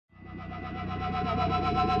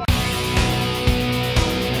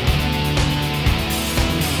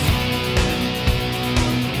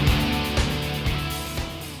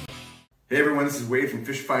everyone, this is Wade from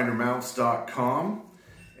fishfindermounts.com,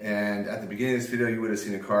 and at the beginning of this video you would have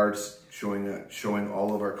seen a card showing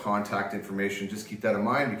all of our contact information. Just keep that in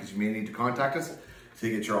mind because you may need to contact us to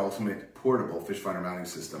get your ultimate portable fish finder mounting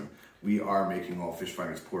system. We are making all fish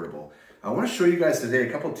finders portable. I want to show you guys today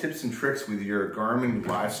a couple tips and tricks with your Garmin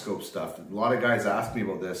Livescope stuff. A lot of guys ask me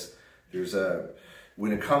about this.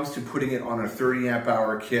 When it comes to putting it on a 30 amp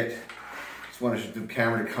hour kit, just wanted the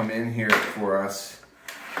camera to come in here for us.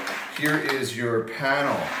 Here is your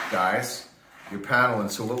panel, guys, your panel. And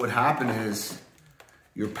so what would happen is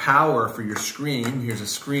your power for your screen, here's a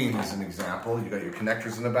screen as an example. You got your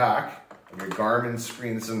connectors in the back of your Garmin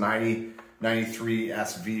screen. This is a 93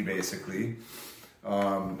 SV basically.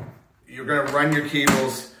 You're gonna run your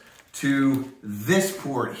cables to this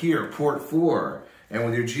port here, port 4. And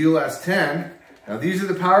with your GLS 10, now these are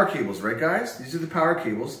the power cables, right guys? These are the power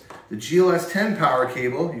cables. The GLS 10 power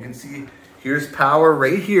cable, you can see here's power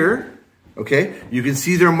right here, okay? You can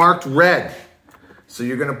see they're marked red. So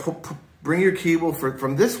you're gonna bring your cable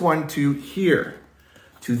from this one to here,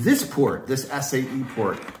 to this port, this SAE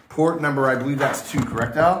port. Port number, I believe that's 2,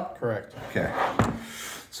 correct Al? Correct. Okay.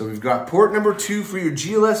 So we've got port number 2 for your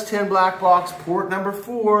GLS 10 black box, port number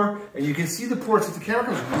 4, and you can see the ports, if the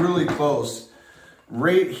camera comes really close,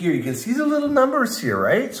 right here, you can see the little numbers here,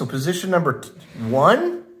 right? So position number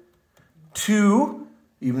 1, 2,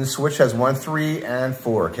 even the switch has 1, 3, and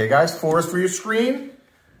 4. Okay, guys, 4 is for your screen.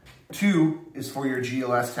 2 is for your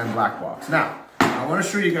GLS 10 black box. Now, I want to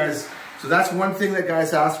show you guys. So that's one thing that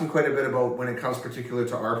guys ask me quite a bit about when it comes particular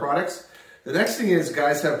to our products. The next thing is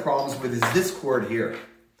guys have problems with is this cord here.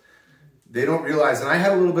 They don't realize, and I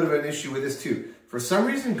had a little bit of an issue with this too. For some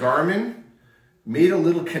reason, Garmin made a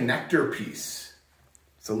little connector piece.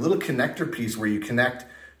 It's a little connector piece where you connect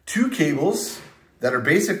 2 cables that are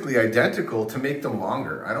basically identical to make them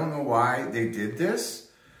longer. I don't know why they did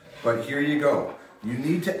this, but here you go. You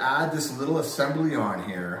need to add this little assembly on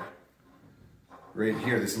here, right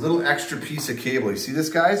here, this little extra piece of cable. You see this,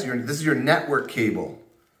 guys? This is your network cable.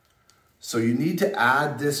 So you need to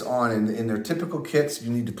add this on in their typical kits.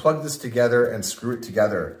 You need to plug this together and screw it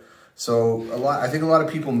together. So I think a lot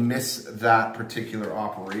of people miss that particular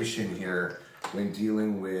operation here when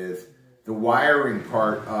dealing with the wiring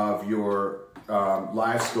part of your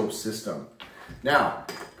Livescope system. Now,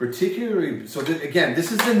 particularly, so again,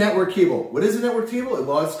 this is the network cable. What is the network cable?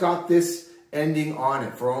 Well, it's got this ending on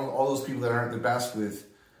it for all those people that aren't the best with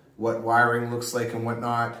what wiring looks like and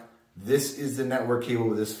whatnot. This is the network cable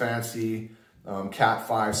with this fancy Cat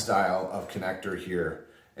 5 style of connector here.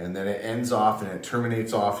 And then it ends off and it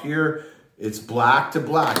terminates off here. It's black to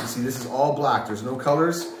black. You see, this is all black. There's no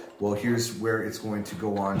colors. Well, here's where it's going to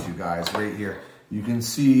go on to, guys, right here. You can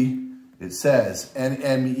see it says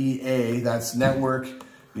NMEA, that's network,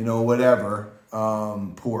 you know, whatever,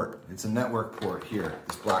 port. It's a network port here,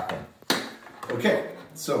 this black one. Okay,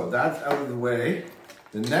 so that's out of the way.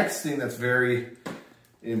 The next thing that's very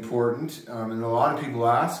important, and a lot of people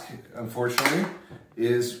ask, unfortunately,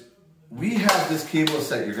 is we have this cable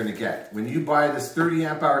set you're gonna get. When you buy this 30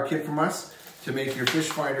 amp hour kit from us to make your fish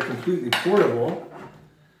finder completely portable,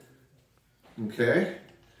 okay,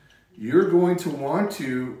 you're going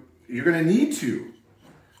to need to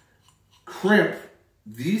crimp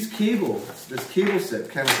these cables, this cable set.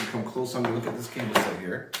 Ken, if you come close, I'm gonna look at this cable set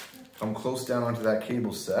here. Come close down onto that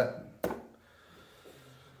cable set.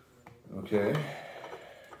 Okay.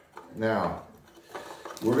 Now,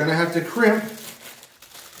 we're gonna have to crimp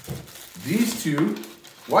these 2.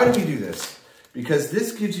 Why do we do this? Because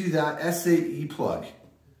this gives you that SAE plug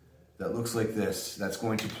that looks like this. That's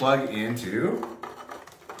going to plug into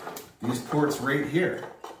these ports right here,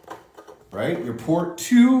 right? Your port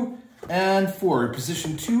 2 and 4,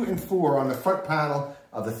 position 2 and 4 on the front panel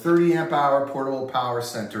of the 30 amp hour portable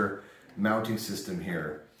Powercenter mounting system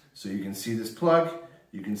here. So you can see this plug,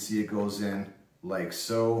 you can see it goes in like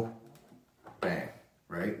so, bang,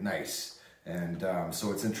 right? Nice. And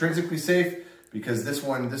so it's intrinsically safe because this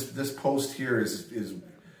one, this post here is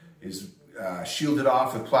shielded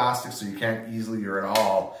off with plastic, so you can't easily or at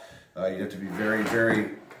all. You have to be very,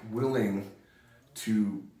 very willing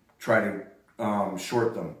to try to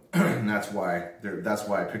short them. And that's why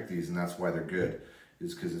I picked these, and that's why they're good,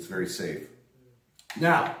 is because it's very safe.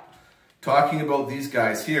 Now, talking about these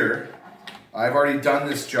guys here, I've already done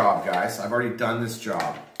this job, guys. I've already done this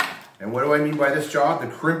job. And what do I mean by this job? The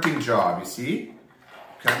crimping job, you see?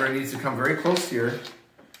 Camera needs to come very close here.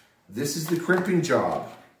 This is the crimping job.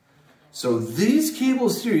 So these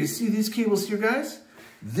cables here, you see these cables here, guys?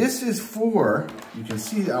 This is for, you can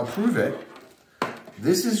see, I'll prove it.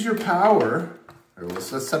 This is your power.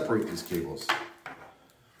 Let's separate these cables.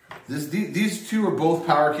 These two are both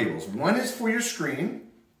power cables. One is for your screen,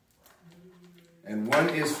 and one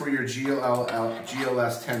is for your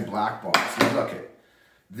GLS 10 black box. Now look it.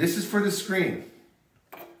 This is for the screen,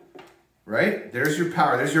 right? There's your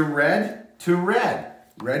power. There's your red to red.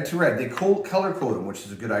 Red to red. They color code them, which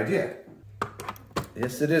is a good idea.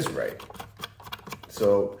 Yes, it is right.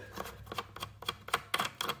 So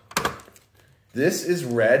this is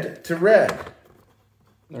red to red.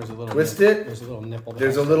 There's a little twist it. There's a little nipple.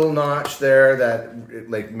 There's a little notch there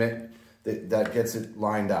that gets it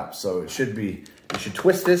lined up. So it should be. You should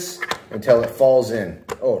twist this until it falls in.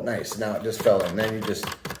 Oh, nice. Now it just fell in. Then you just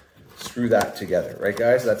screw that together, right,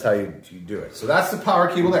 guys? That's how you do it. So that's the power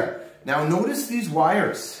cable there. Now notice these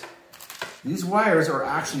wires. These wires are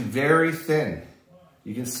actually very thin.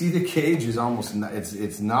 You can see the cage is almost.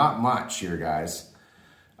 It's not much here, guys.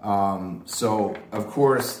 So of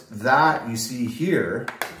course that you see here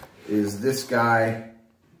is this guy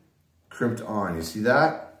crimped on. You see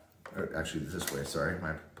that? Or actually this way, sorry,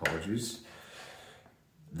 my apologies.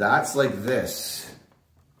 That's like this.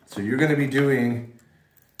 So you're gonna be doing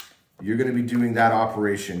that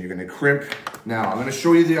operation. You're gonna crimp. Now I'm gonna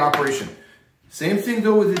show you the operation. Same thing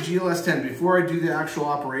though with the GLS 10. Before I do the actual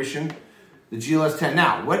operation, the GLS 10.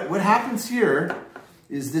 Now, what happens here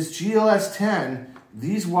is this GLS 10,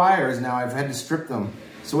 these wires, now I've had to strip them.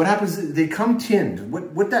 So what happens is they come tinned.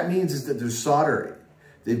 What that means is that there's solder.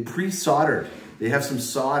 They've pre-soldered. They have some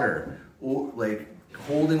solder, like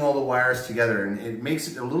holding all the wires together, and it makes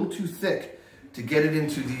it a little too thick to get it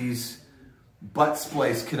into these butt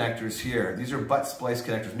splice connectors here. These are butt splice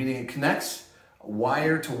connectors, meaning it connects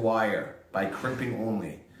wire to wire by crimping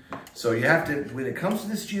only. So you have to, when it comes to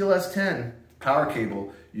this GLS 10 power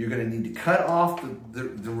cable, you're gonna need to cut off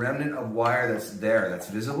the remnant of wire that's there, that's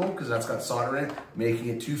visible, because that's got solder in it, making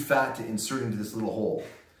it too fat to insert into this little hole.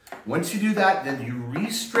 Once you do that, then you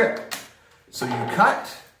re-strip. So you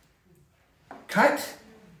cut,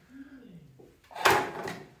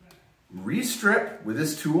 re-strip with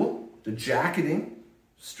this tool, the jacketing,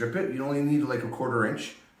 strip it. You only need like a 1/4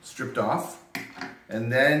 inch stripped off.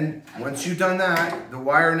 And then once you've done that, the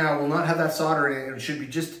wire now will not have that solder in it. It should be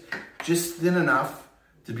just thin enough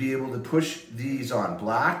to be able to push these on.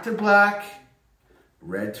 Black to black,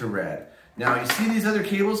 red to red. Now you see these other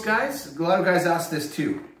cables, guys? A lot of guys ask this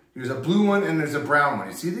too. There's a blue one and there's a brown one.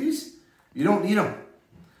 You see these? You don't need them.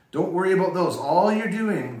 Don't worry about those. All you're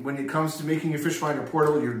doing when it comes to making your fish finder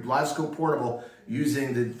portable, your Livescope portable,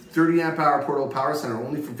 using the 30 amp hour portable power center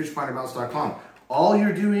only from fishfindermounts.com. All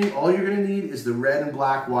you're gonna need is the red and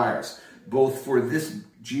black wires, both for this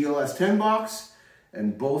GLS 10 box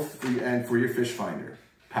and for your fish finder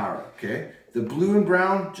power, okay? The blue and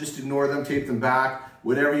brown, just ignore them, tape them back.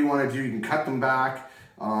 Whatever you wanna do, you can cut them back.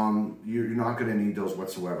 You're not gonna need those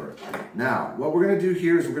whatsoever. Now, what we're gonna do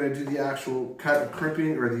here is we're gonna do the actual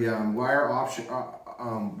crimping or the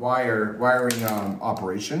wiring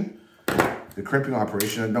operation, the crimping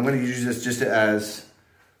operation. And I'm gonna use this just as,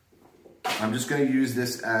 I'm just gonna use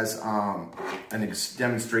this as a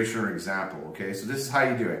demonstration or example, okay? So this is how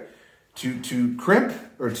you do it. To crimp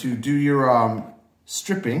or to do your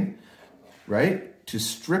stripping, right? To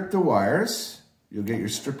strip the wires, you'll get your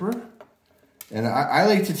stripper. And I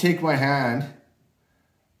like to take my hand,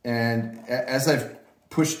 and as I've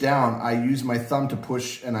pushed down, I use my thumb to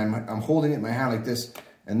push, and I'm holding it in my hand like this.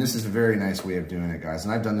 And this is a very nice way of doing it, guys.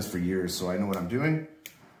 And I've done this for years, so I know what I'm doing.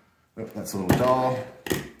 Oh, that's a little dull.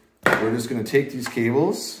 We're just gonna take these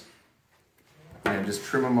cables and just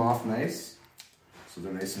trim them off nice, so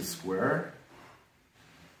they're nice and square.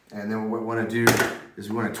 And then what we wanna do is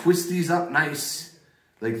we wanna twist these up nice,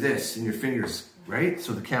 like this, in your fingers. Right?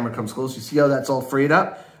 So the camera comes close. You see how that's all frayed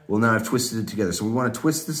up? Well, now I've twisted it together. So we want to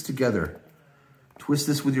twist this together. Twist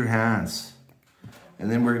this with your hands. And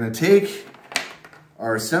then we're going to take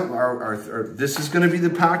this is going to be the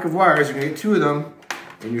pack of wires. You're going to get 2 of them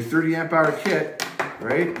in your 30 amp hour kit,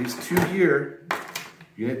 right? These 2 here,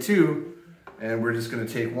 you get 2, and we're just going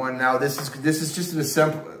to take 1. Now this is just an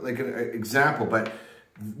example, but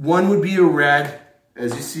one would be a red,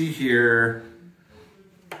 as you see here.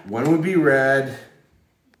 One would be red,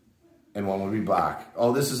 and one would be black.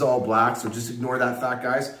 Oh, this is all black, so just ignore that fact,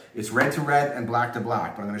 guys. It's red to red and black to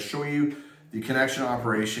black. But I'm gonna show you the connection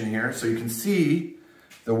operation here. So you can see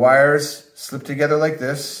the wires slip together like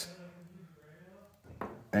this.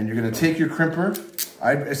 And you're gonna take your crimper.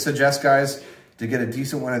 I suggest, guys, to get a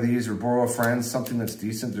decent one of these or borrow a friend, something that's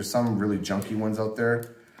decent. There's some really junky ones out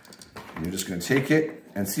there. And you're just gonna take it,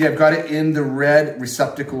 and see I've got it in the red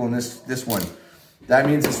receptacle in this one. That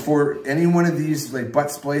means it's for any one of these like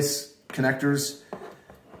butt splice connectors.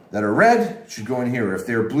 that are red should go in here. If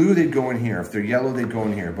they're blue, they'd go in here. If they're yellow, they'd go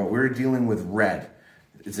in here. But we're dealing with red.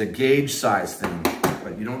 It's a gauge size thing,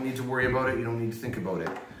 but you don't need to worry about it. You don't need to think about it.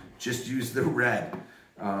 Just use the red.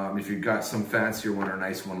 If you've got some fancier one or a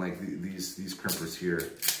nice one like these crimpers here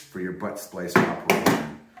for your butt splice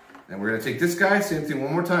operation. And we're gonna take this guy, same thing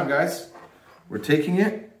one more time, guys. We're taking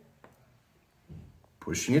it,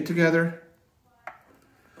 pushing it together.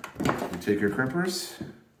 We take our crimpers,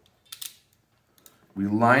 we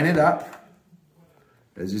line it up,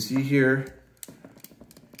 as you see here,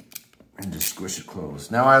 and just squish it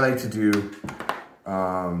closed. Now I like to do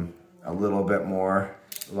a little bit more.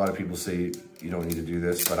 A lot of people say you don't need to do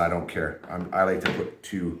this, but I don't care. I like to put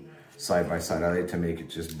two side by side. I like to make it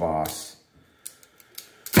just boss.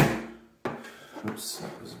 Oops,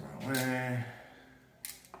 that was the wrong way.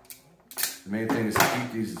 The main thing is to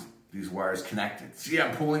keep these wires connected. See,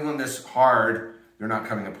 I'm pulling on this hard. They're not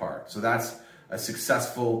coming apart. So that's a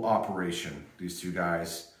successful operation, these two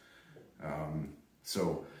guys.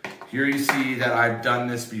 So here you see that I've done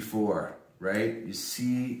this before, right? You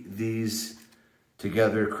see these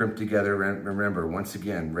together, crimped together. Remember, once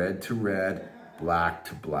again, red to red, black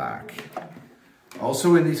to black.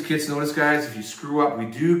 Also in these kits, notice guys, if you screw up, we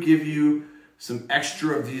do give you some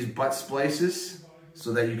extra of these butt splices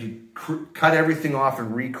so that you can cut everything off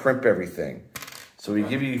and re-crimp everything. So we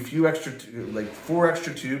give you a few extra, like 4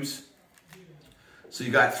 extra tubes. So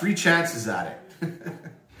you got 3 chances at it.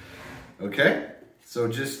 Okay? So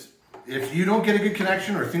just, if you don't get a good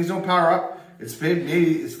connection or things don't power up, it's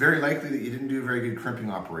very likely that you didn't do a very good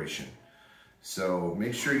crimping operation. So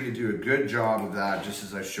make sure you do a good job of that, just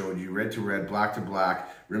as I showed you, red to red, black to black.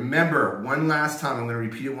 Remember, one last time, I'm gonna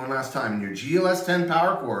repeat it one last time, in your GLS-10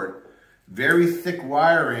 power cord, very thick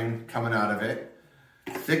wiring coming out of it,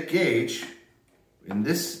 thick gauge. In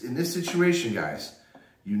this situation, guys,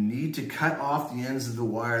 you need to cut off the ends of the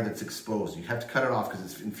wire that's exposed. You have to cut it off because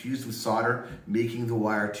it's infused with solder, making the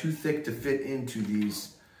wire too thick to fit into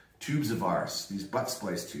these tubes of ours, these butt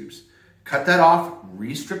splice tubes. Cut that off,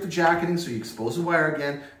 re-strip the jacketing so you expose the wire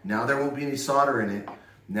again. Now there won't be any solder in it.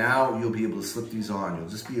 Now you'll be able to slip these on. You'll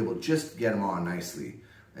just be able to just get them on nicely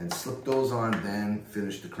and slip those on, then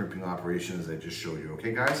finish the crimping operation as I just showed you.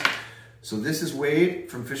 Okay, guys? So this is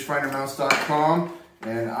Wade from fishfindermounts.com,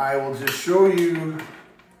 and I will just show you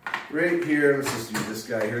right here. Let's just use this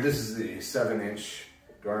guy here. This is the 7-inch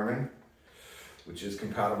Garmin, which is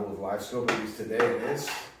compatible with Livescope, at least today it is.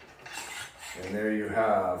 And there you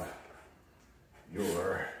have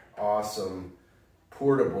your awesome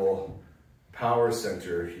portable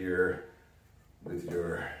Powercenter here with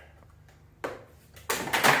your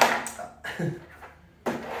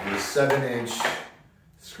 7-inch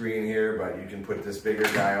screen here, but you can put this bigger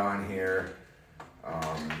guy on here.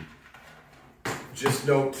 Just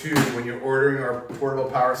note too, when you're ordering our portable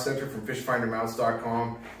Powercenter from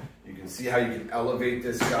fishfindermounts.com, you can see how you can elevate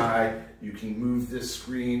this guy. You can move this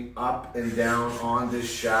screen up and down on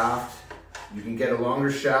this shaft. You can get a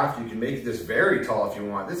longer shaft. You can make this very tall if you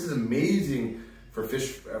want. This is amazing for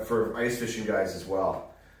ice fishing guys as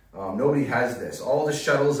well. Nobody has this. All the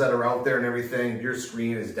shuttles that are out there and everything, your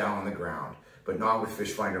screen is down on the ground, but not with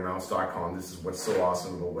fishfindermounts.com. This is what's so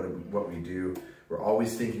awesome about what we do. We're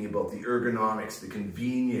always thinking about the ergonomics, the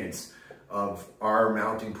convenience of our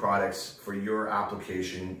mounting products for your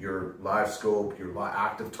application, your live scope, your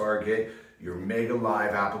active target, your mega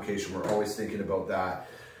live application. We're always thinking about that.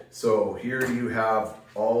 So here you have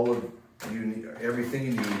all of everything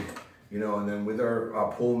you need, you know, and then with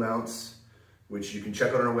our pole mounts, which you can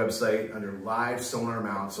check out on our website under live sonar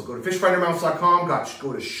mounts. So go to fishfindermounts.com,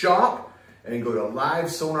 go to shop, and go to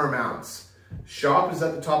live sonar mounts. Shop is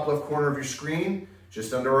at the top left corner of your screen,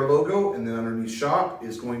 just under our logo, and then underneath shop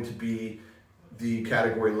is going to be the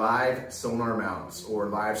category live sonar mounts or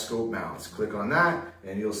live scope mounts. Click on that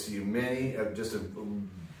and you'll see many, just a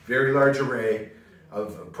very large array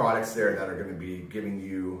of products there that are going to be giving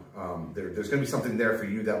you, there's going to be something there for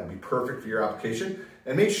you that will be perfect for your application.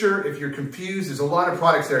 And make sure if you're confused, there's a lot of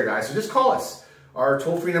products there, guys, so just call us. Our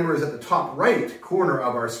toll-free number is at the top right corner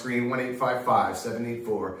of our screen,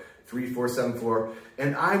 1-855-784-3474.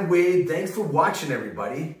 And I'm Wade. Thanks for watching,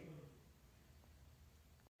 everybody.